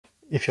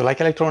If you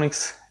like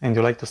electronics and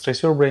you like to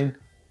stress your brain,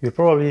 you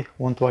probably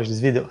want to watch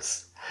these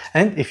videos.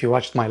 And if you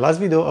watched my last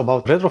video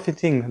about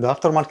retrofitting the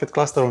aftermarket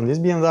cluster on this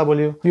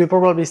BMW, you'll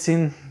probably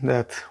seen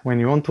that when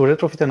you want to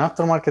retrofit an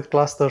aftermarket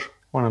cluster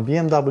on a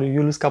BMW,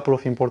 you lose a couple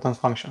of important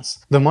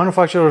functions. The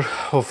manufacturer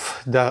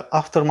of the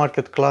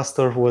aftermarket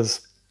cluster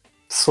was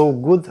so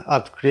good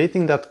at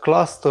creating that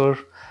cluster,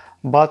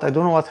 but I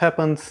don't know what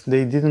happened.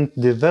 They didn't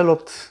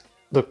develop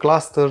the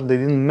cluster, they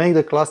didn't make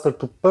the cluster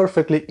to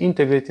perfectly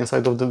integrate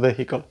inside of the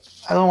vehicle.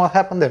 I don't know what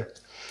happened there.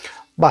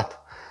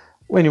 But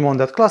when you mount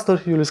that cluster,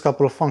 you lose a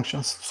couple of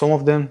functions. Some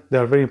of them, they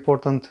are very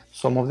important,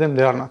 some of them,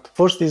 they are not.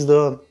 First is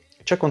the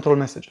check control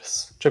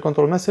messages. Check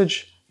control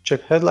message,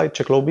 check headlight,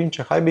 check low beam,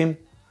 check high beam,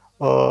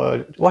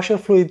 washer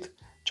fluid,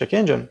 check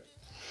engine.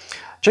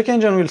 Check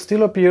engine will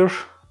still appear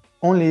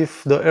only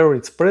if the error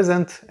is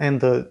present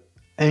and the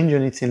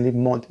engine is in limp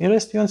mode. In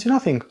rest, you don't see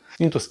nothing.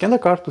 You need to scan the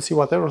car to see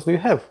what errors do you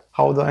have.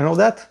 How do I know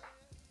that?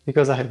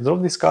 Because I have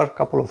drove this car a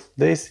couple of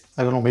days,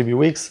 I don't know, maybe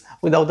weeks,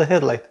 without the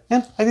headlight.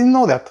 And I didn't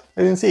know that,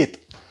 I didn't see it.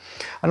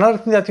 Another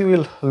thing that you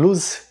will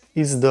lose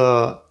is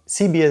the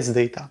CBS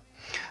data.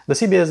 The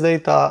CBS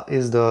data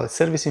is the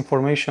service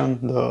information,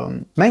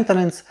 the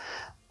maintenance,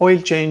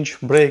 oil change,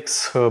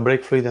 brakes,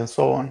 brake fluid and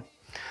so on.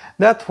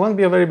 That won't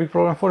be a very big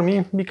problem for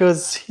me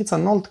because it's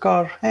an old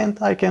car and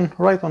I can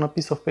write on a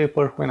piece of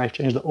paper when I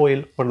change the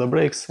oil or the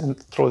brakes and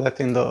throw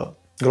that in the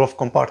glove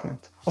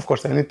compartment. Of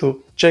course, I need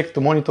to check to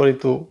monitor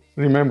it to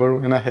remember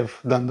when I have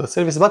done the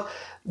service, but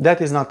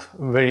that is not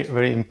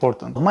very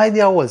important. My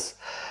idea was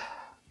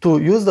to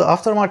use the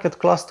aftermarket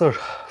cluster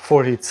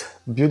for its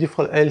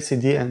beautiful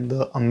LCD and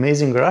the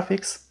amazing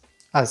graphics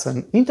as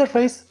an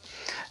interface,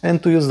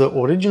 and to use the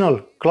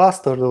original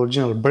cluster, the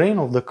original brain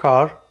of the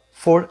car,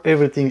 for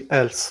everything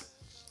else.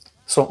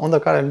 So on the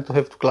car I need to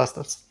have two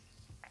clusters.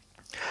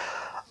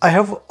 I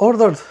have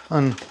ordered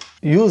an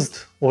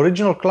used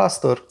original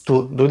cluster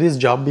to do this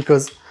job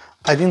because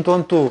I didn't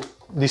want to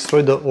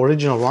destroy the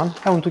original one.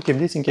 I want to keep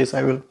this in case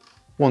I will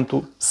want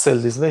to sell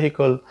this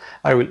vehicle.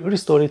 I will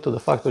restore it to the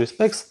factory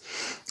specs.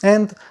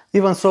 And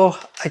even so,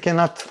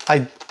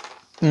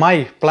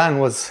 my plan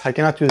was I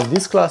cannot use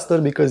this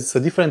cluster because it's a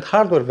different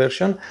hardware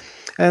version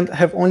and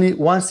have only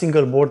one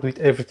single board with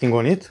everything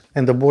on it,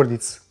 and the board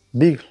is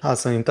big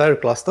as an entire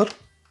cluster.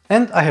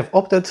 And I have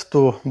opted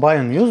to buy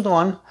a used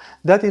one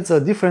that is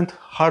a different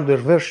hardware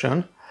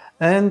version,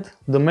 and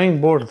the main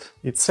board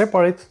is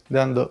separate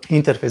than the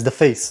interface, the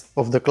face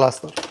of the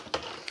cluster.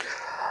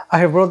 I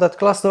have brought that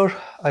cluster.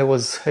 I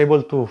was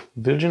able to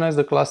virginize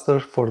the cluster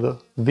for the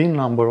VIN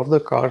number of the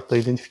car, the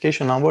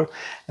identification number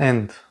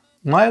and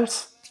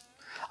miles.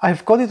 I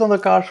have coded it on the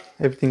car,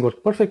 everything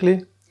worked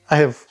perfectly. I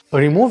have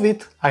removed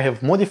it, I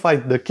have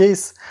modified the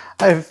case,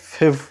 I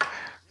have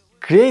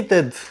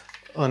created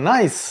a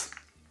nice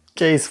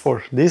case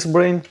for this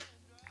brain,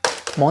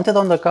 mounted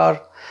on the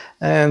car,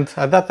 and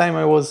at that time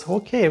I was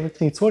okay,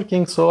 everything's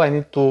working, so I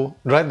need to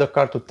drive the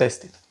car to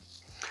test it.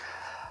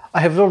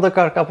 I have drove the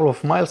car a couple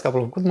of miles,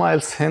 couple of good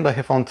miles, and I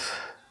have found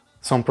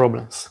some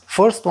problems.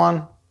 First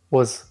one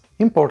was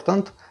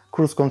important,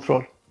 cruise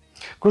control.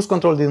 Cruise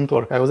control didn't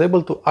work. I was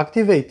able to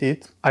activate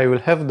it. I will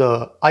have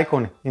the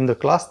icon in the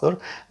cluster,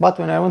 but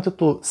when I wanted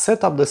to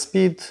set up the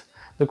speed,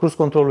 the cruise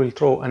control will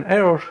throw an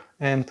error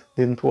and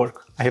didn't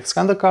work. I have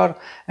scanned the car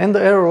and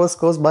the error was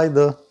caused by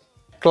the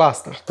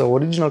cluster, the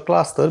original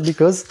cluster,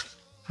 because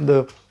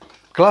the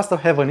cluster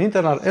have an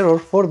internal error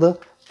for the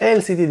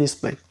LCD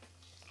display.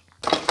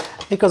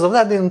 Because of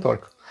that, didn't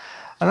work.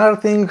 Another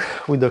thing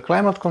with the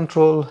climate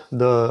control,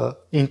 the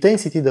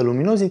intensity, the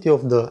luminosity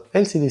of the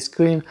LCD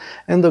screen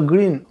and the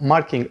green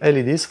marking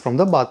LEDs from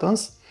the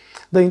buttons,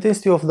 the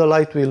intensity of the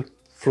light will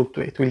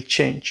fluctuate, will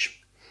change.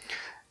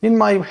 In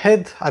my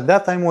head at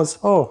that time was,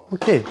 oh,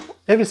 okay,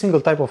 every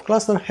single type of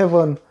cluster have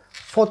a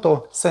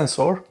photo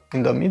sensor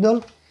in the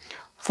middle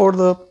for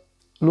the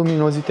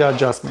luminosity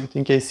adjustment.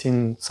 In case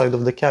inside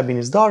of the cabin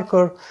is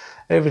darker,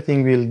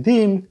 everything will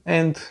dim,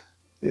 and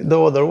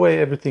the other way,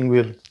 everything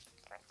will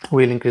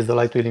increase, the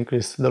light will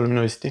increase the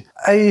luminosity.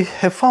 I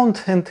have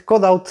found and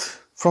code out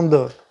from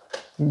the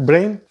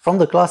brain, from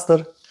the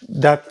cluster,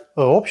 that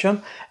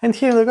option, and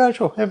here in the garage,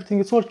 oh, everything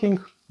is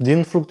working,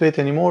 didn't fluctuate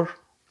anymore,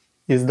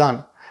 is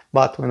done.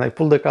 But when I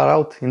pulled the car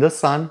out in the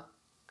sun,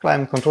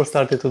 climate control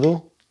started to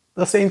do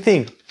the same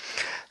thing.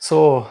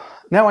 So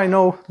now I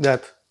know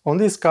that on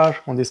this car,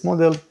 on this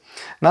model,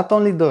 not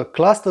only the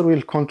cluster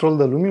will control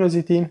the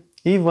luminosity,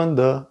 even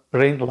the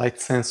rain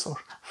light sensor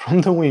from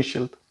the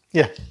windshield.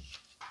 Yeah.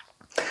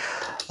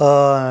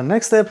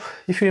 Next step,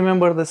 if you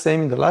remember the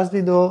same in the last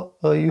video,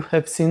 you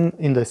have seen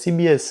in the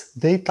CBS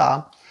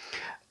data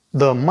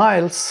the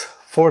miles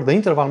for the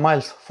interval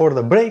miles for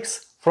the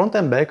brakes, front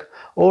and back,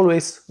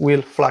 always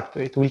will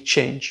fluctuate, will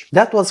change.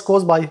 That was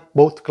caused by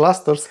both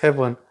clusters have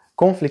a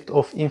conflict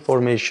of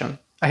information.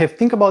 I have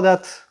think about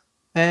that,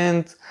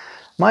 and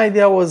my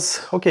idea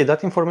was, okay,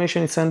 that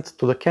information is sent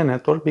to the CAN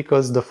network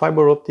because the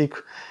fiber optic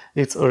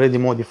is already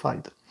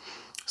modified.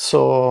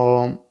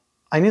 So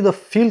I need a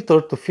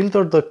filter to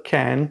filter the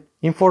CAN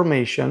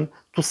information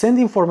to send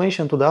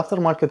information to the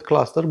aftermarket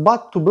cluster,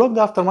 but to block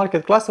the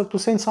aftermarket cluster to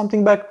send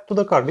something back to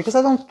the car, because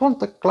I don't want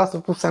the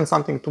cluster to send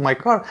something to my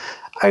car.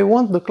 I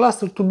want the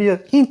cluster to be an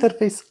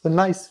interface, a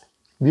nice,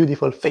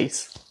 beautiful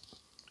face.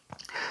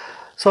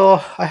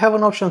 So I have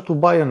an option to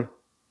buy a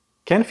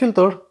CAN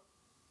filter,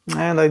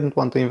 and I didn't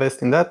want to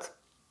invest in that.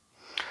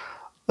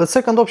 The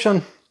second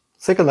option,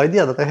 second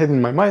idea that I had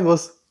in my mind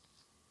was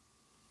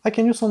I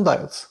can use some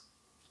diodes.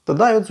 The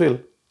diodes will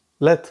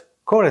let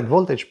current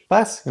voltage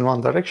pass in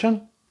one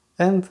direction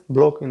and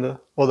block in the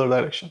other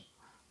direction.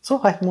 So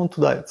I mounted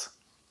 2 diodes.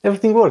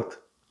 Everything worked.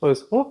 I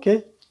was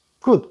okay,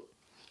 good.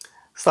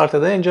 Started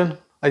the engine.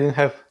 I didn't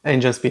have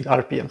engine speed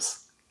RPMs.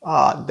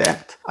 Ah, damn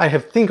it. I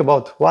have think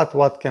about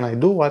what can I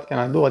do,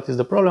 what is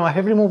the problem. I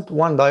have removed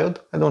one diode.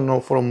 I don't know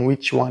from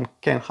which one,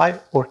 CAN high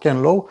or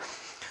CAN low.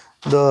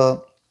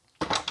 The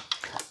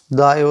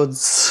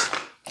diodes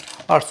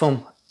are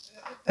some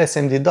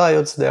SMD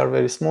diodes. They are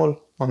very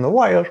small on the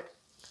wire.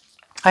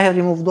 I have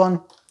removed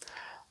one,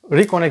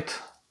 reconnect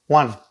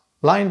one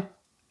line,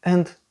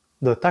 and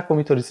the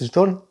tachometer is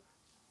returned,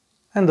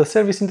 and the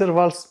service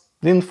intervals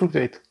didn't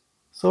fluctuate.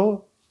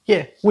 So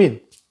yeah, win.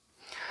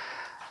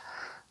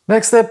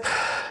 Next step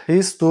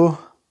is to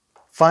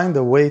find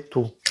a way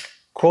to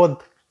code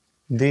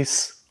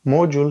this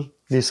module,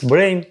 this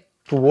brain,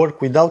 to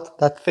work without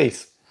that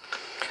phase.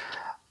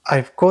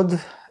 I've coded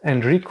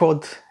and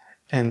recoded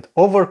and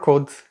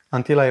overcoded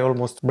until I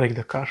almost break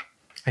the car.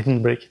 I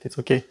didn't break it, it's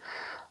okay.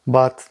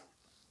 But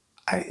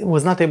I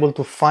was not able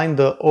to find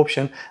the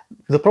option.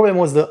 The problem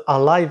was the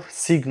alive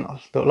signal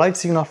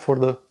for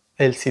the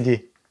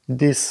LCD.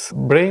 This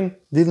brain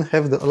didn't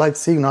have the alive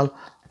signal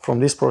from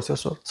this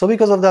processor. So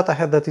because of that, I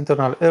had that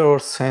internal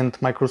errors and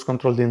my cruise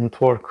control didn't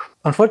work.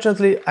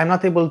 Unfortunately, I'm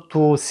not able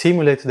to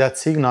simulate that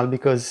signal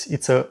because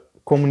it's a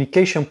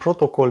communication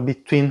protocol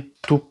between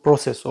 2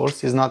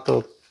 processors. It's not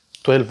a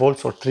 12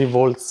 volts or 3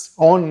 volts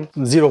on,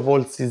 0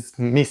 volts is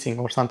missing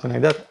or something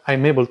like that.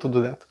 I'm able to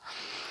do that.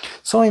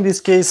 So in this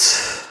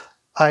case,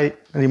 I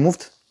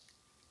removed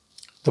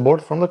the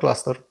board from the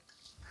cluster.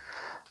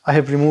 I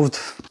have removed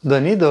the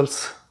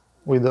needles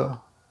with the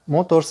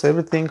motors,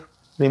 everything.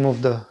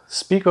 Removed the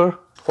speaker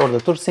for the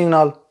turn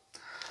signal.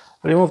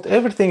 Removed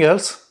everything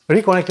else,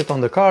 reconnected on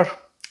the car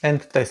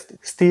and tested.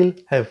 Still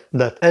have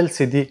that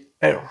LCD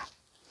error.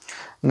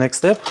 Next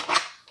step,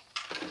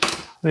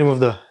 remove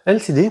the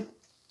LCD,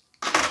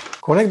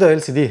 connect the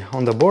LCD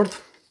on the board,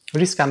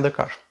 rescan the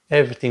car.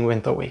 Everything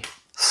went away.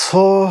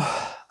 So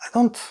I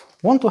don't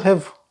want to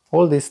have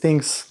all these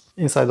things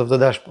inside of the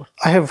dashboard.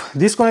 I have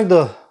disconnected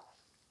the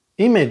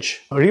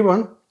image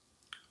ribbon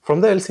from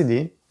the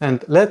LCD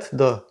and let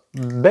the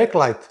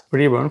backlight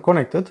ribbon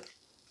connected,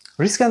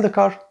 rescan the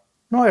car,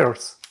 no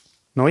errors,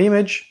 no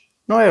image,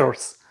 no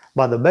errors,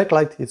 but the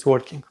backlight is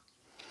working.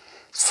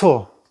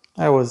 So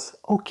I was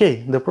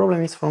okay, the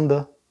problem is from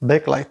the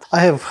backlight.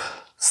 I have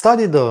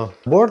studied the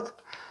board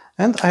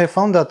and I have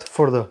found that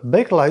for the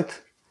backlight,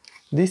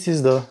 this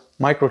is the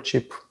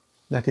microchip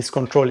that is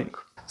controlling.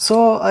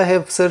 So I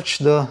have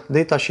searched the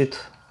datasheet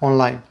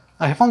online.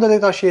 I have found the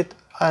datasheet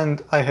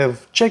and I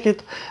have checked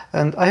it,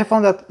 and I have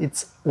found that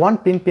it's one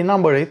pin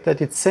number 8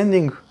 that it's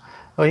sending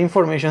an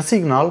information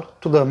signal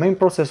to the main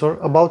processor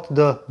about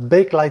the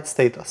backlight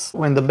status.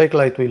 When the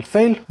backlight will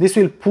fail, this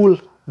will pull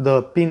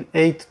the pin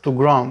 8 to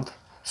ground.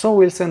 So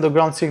we'll send the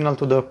ground signal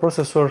to the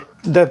processor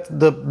that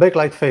the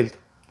backlight failed.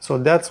 So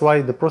that's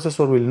why the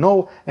processor will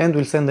know and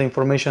will send the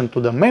information to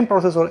the main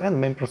processor, and the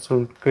main processor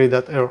will create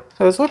that error.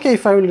 So it's okay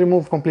if I will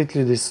remove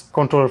completely this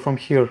controller from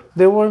here.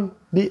 There won't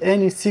be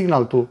any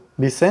signal to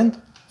be sent,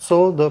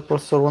 so the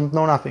processor won't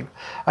know nothing.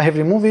 I have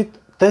removed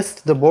it,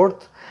 test the board,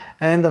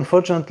 and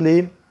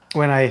unfortunately,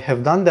 when I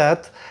have done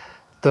that,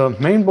 the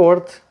main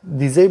board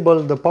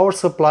disabled the power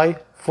supply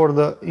for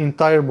the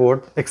entire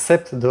board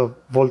except the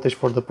voltage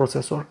for the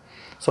processor.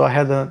 So I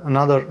had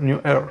another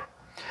new error.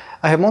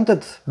 I have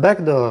mounted back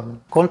the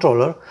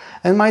controller,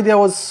 and my idea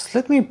was,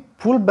 let me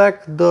pull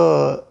back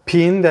the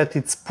pin that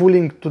it's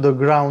pulling to the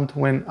ground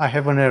when I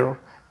have an error,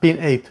 pin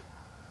 8.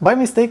 By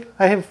mistake,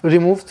 I have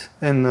removed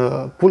and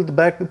pulled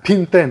back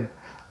pin 10,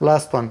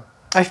 last one.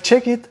 I've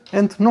checked it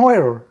and no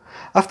error.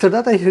 After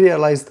that I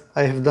realized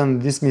I have done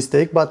this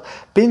mistake, but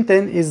pin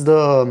 10 is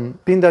the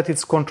pin that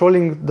is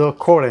controlling the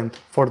current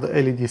for the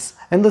LEDs.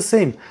 And the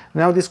same,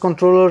 now this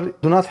controller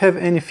do not have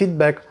any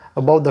feedback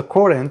about the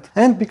current,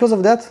 and because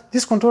of that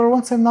this controller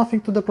won't send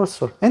nothing to the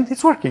processor, and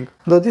it's working.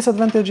 The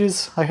disadvantage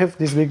is I have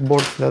this big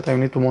board that I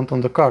need to mount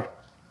on the car.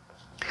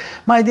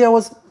 My idea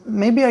was,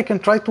 maybe I can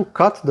try to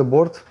cut the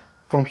board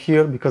from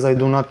here, because I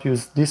do not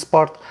use this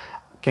part.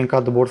 I can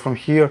cut the board from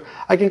here.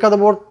 I can cut the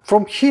board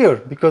from here,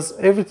 because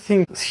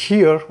everything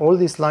here, all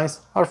these lines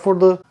are for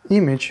the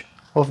image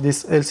of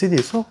this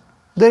LCD. So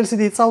the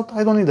LCD is out,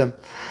 I don't need them.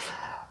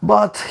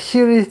 But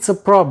here it's a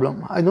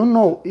problem. I don't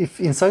know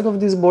if inside of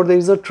this board there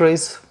is a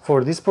trace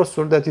for this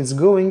processor that is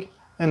going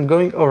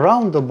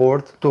around the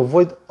board to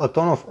avoid a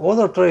ton of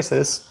other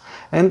traces,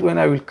 and when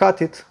I will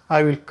cut it,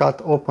 I will cut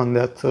open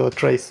that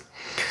trace.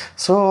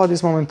 So at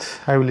this moment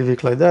I will leave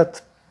it like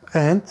that,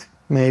 and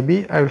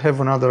maybe I will have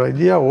another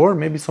idea, or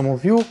maybe some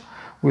of you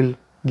will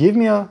give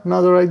me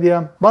another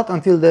idea. But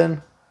until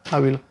then, I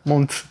will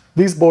mount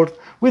this board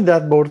with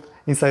that board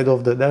inside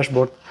of the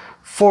dashboard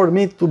for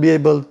me to be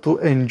able to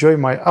enjoy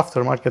my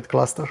aftermarket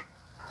cluster.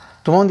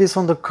 To mount this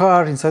on the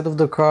car, inside of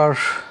the car,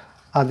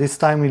 at this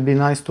time it will be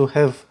nice to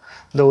have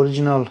the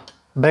original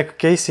back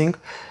casing,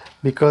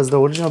 because the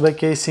original back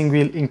casing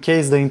will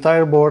encase the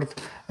entire board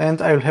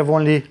and I will have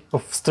only a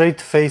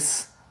straight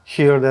face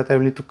here that I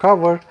will need to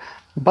cover.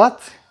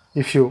 But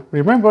if you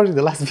remember in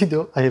the last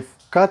video, I have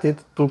cut it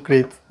to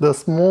create the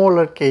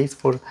smaller case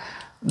for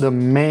the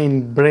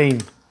main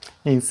brain,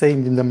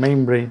 inside in the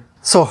main brain.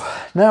 So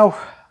now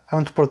I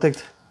want to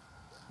protect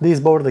this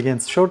board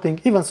against shorting.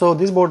 Even so,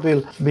 this board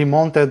will be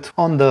mounted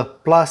on the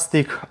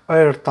plastic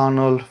air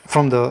tunnel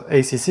from the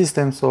AC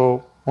system,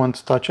 so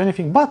won't touch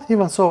anything. But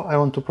even so, I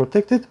want to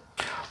protect it.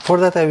 For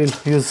that I will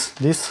use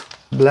this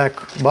black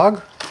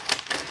bag.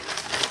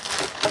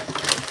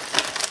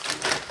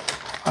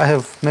 I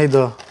have made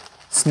a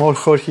small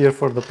hole here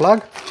for the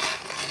plug.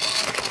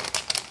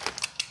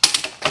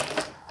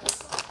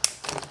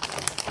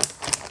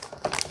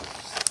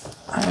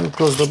 I will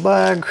close the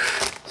bag,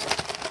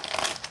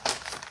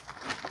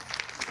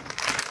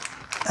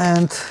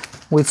 and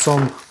with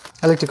some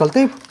electrical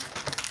tape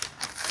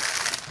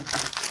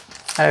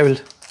I will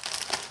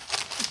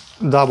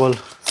double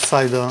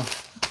side the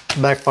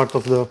back part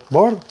of the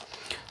board.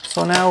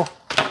 So now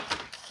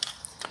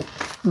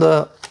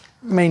the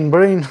main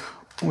brain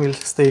will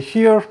stay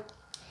here.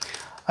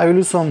 I will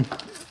use some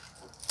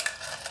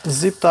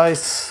zip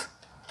ties,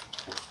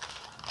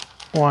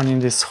 one in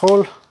this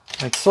hole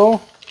like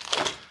so,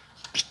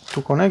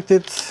 to connect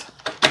it,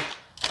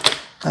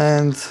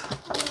 and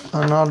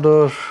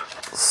another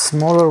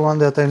smaller one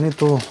that I need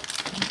to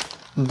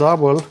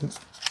double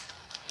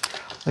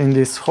in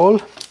this hole,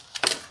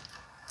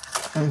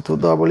 and to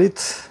double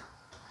it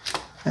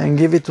and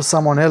give it to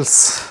someone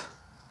else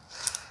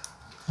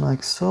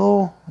like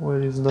so.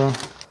 Where is the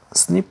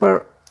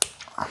snipper?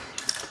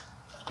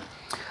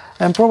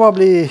 And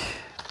probably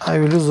I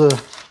will use a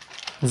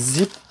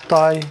zip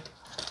tie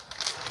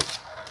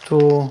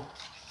to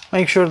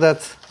make sure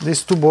that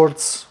these two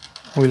boards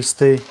will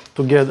stay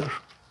together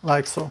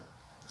like so.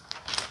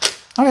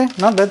 Okay,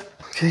 not bad.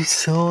 Okay,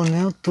 so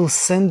now to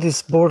send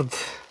this board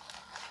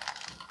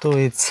to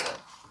its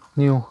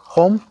new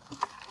home,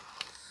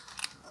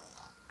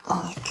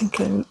 I think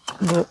I will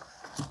do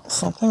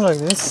something like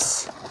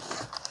this.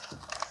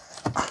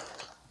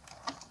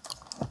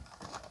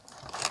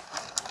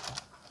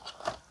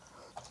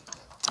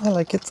 I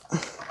like it.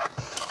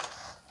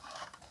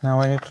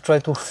 Now I need to try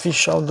to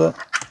fish out the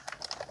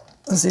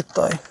zip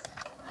tie.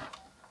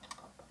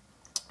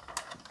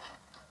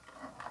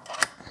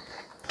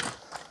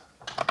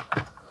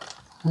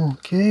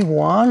 Okay,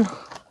 one,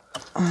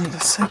 and the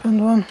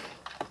second one.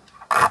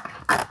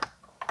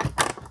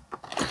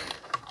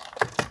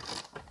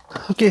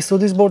 Okay, so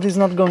this board is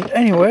not going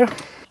anywhere.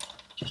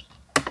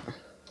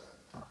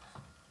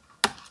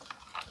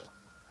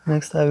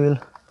 Next I will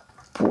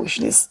push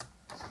this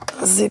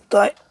zip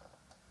tie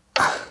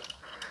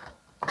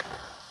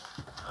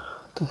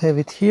to have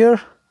it here.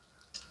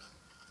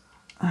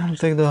 I'll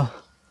take the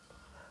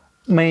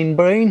main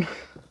brain.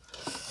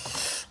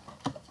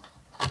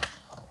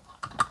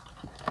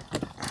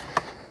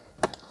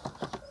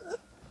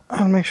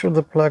 I'll make sure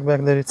the plug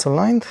back there it's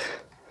aligned,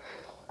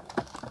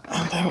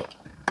 and I will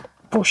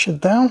push it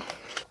down.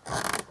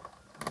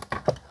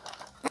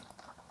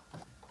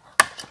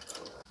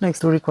 Next,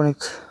 to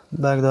reconnect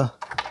back the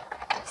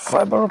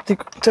fiber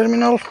optic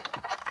terminal,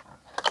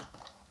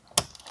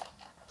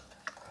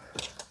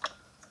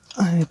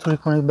 I need to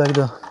reconnect back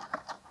the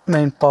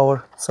main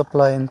power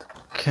supply and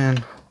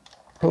CAN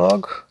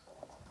plug.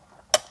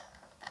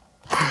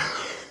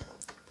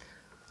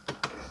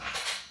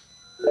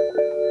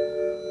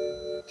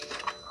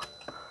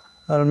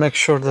 I'll make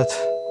sure that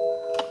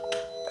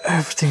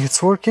everything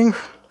is working.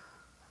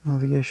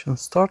 Navigation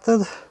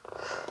started.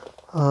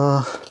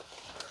 Let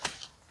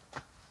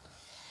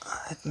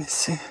me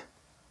see.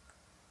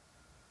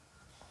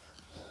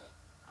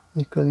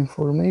 Vehicle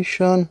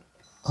information.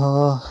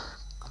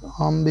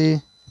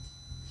 Ambi.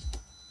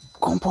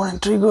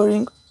 Component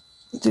triggering.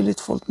 Delete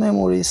fault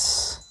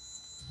memories.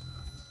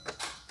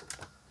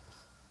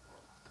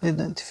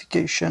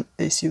 Identification.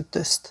 ACU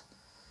test.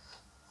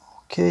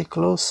 Okay,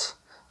 close.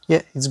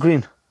 Yeah, it's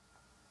green.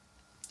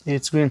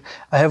 It's green.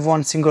 I have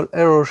one single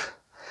error,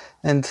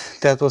 and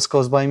that was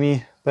caused by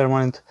me.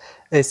 Permanent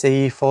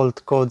SAE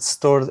fault code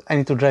stored. I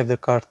need to drive the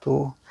car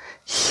to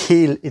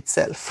heal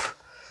itself.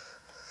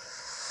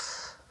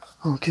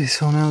 Okay,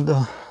 so now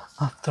the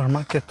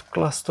aftermarket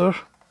cluster.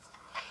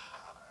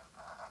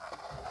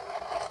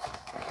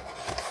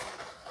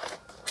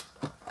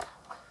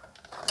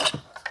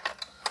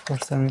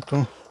 First I need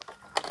to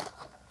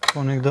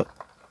connect the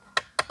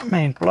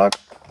main plug.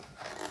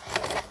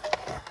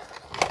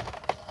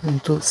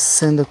 And to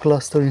send the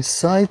cluster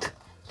inside,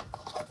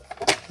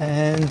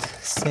 and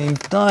same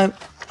time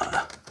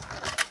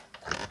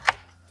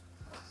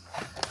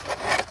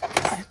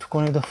I need to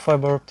connect the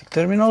fiber optic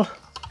terminal.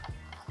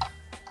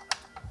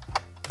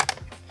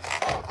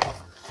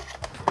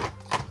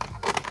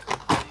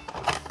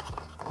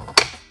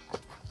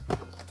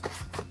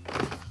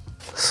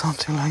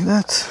 something like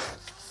that.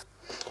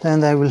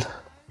 And I will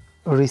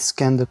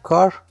rescan the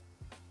car,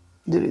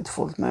 delete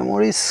fault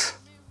memories.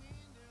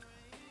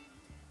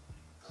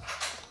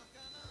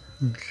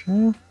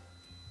 Okay.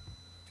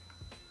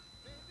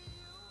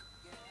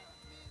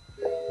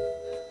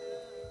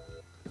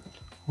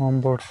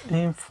 Onboard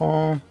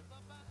info.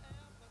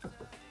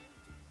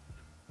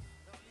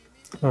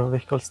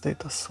 Vehicle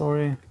status,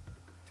 sorry.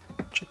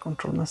 Check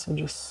control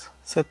messages.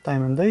 Set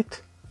time and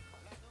date.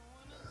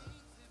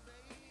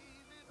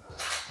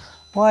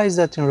 Why is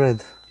that in red?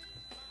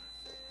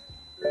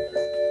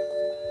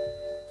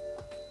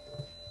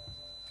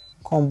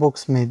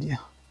 Combox media.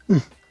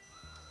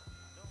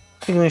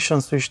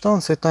 Ignition switched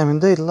on, set time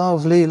and date,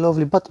 lovely,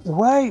 lovely. But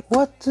why?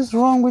 What is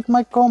wrong with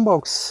my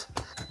Combox?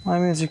 My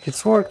music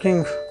is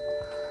working.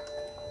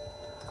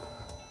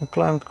 The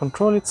climate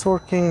control it's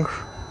working.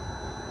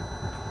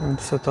 And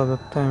set up the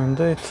time and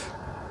date.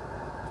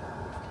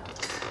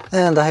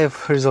 And I have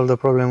resolved the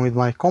problem with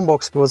my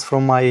Combox. It was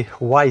from my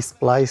Y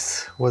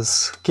splice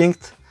was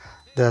kinked.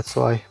 That's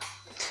why.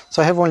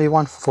 So I have only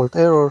one fault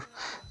error.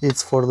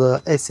 It's for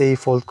the SAE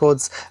fault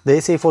codes.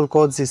 The SAE fault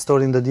codes is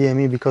stored in the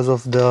DME because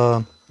of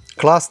the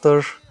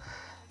cluster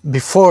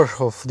before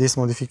of this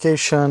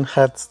modification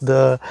had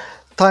the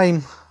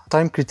time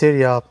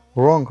criteria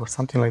wrong or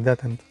something like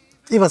that, and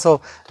even so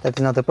that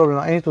is not a problem.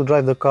 I need to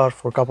drive the car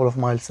for a couple of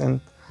miles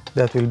and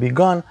that will be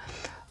gone.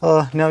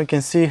 Now you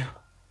can see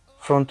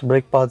front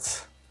brake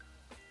pads,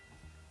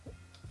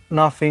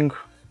 nothing,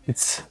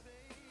 it's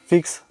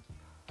fixed.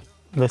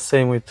 The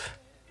same with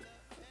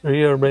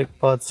rear brake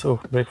pads, oh,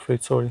 brake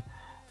fluid, sorry.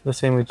 The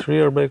same with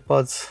rear brake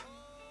pads.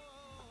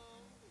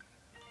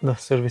 The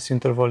service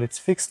interval is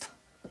fixed.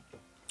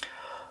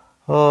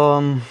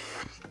 I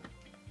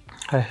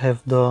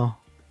have the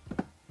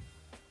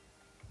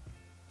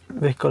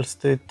vehicle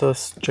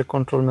status, check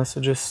control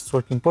messages, it's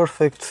working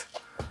perfect.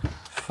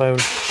 If I will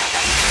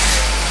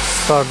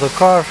start the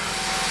car,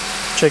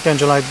 check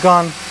engine light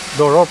gone,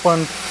 door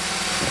open,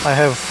 I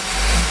have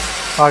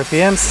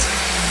RPMs.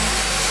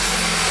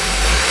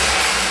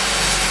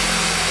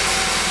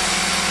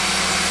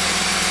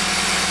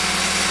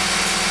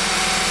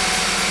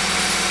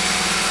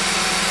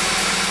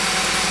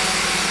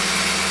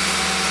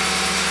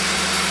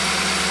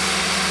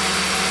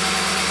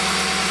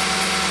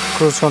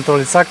 Cruise control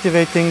is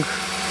activating,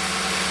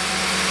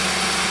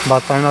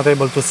 but I'm not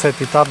able to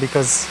set it up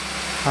because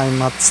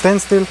I'm at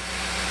standstill.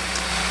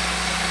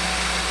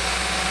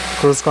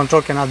 Cruise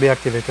control cannot be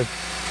activated.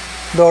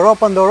 Door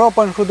open,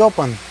 hood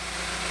open.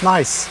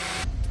 Nice.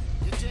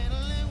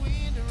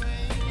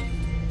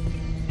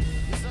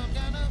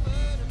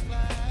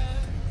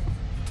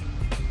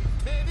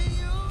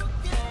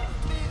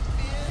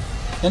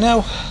 And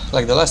now,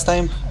 like the last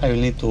time, I will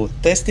need to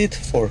test it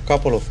for a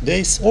couple of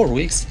days or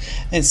weeks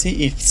and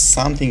see if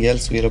something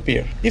else will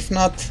appear. If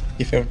not,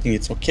 if everything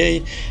is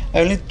okay,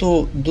 I will need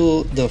to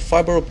do the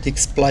fiber optic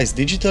splice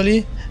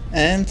digitally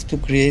and to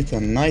create a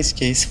nice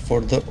case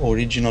for the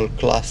original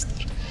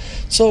cluster.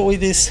 So with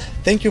this,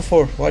 thank you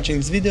for watching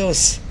these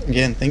videos.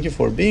 Again, thank you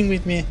for being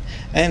with me,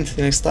 and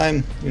next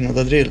time, you know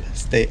the drill.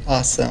 Stay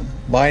awesome.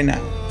 Bye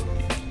now.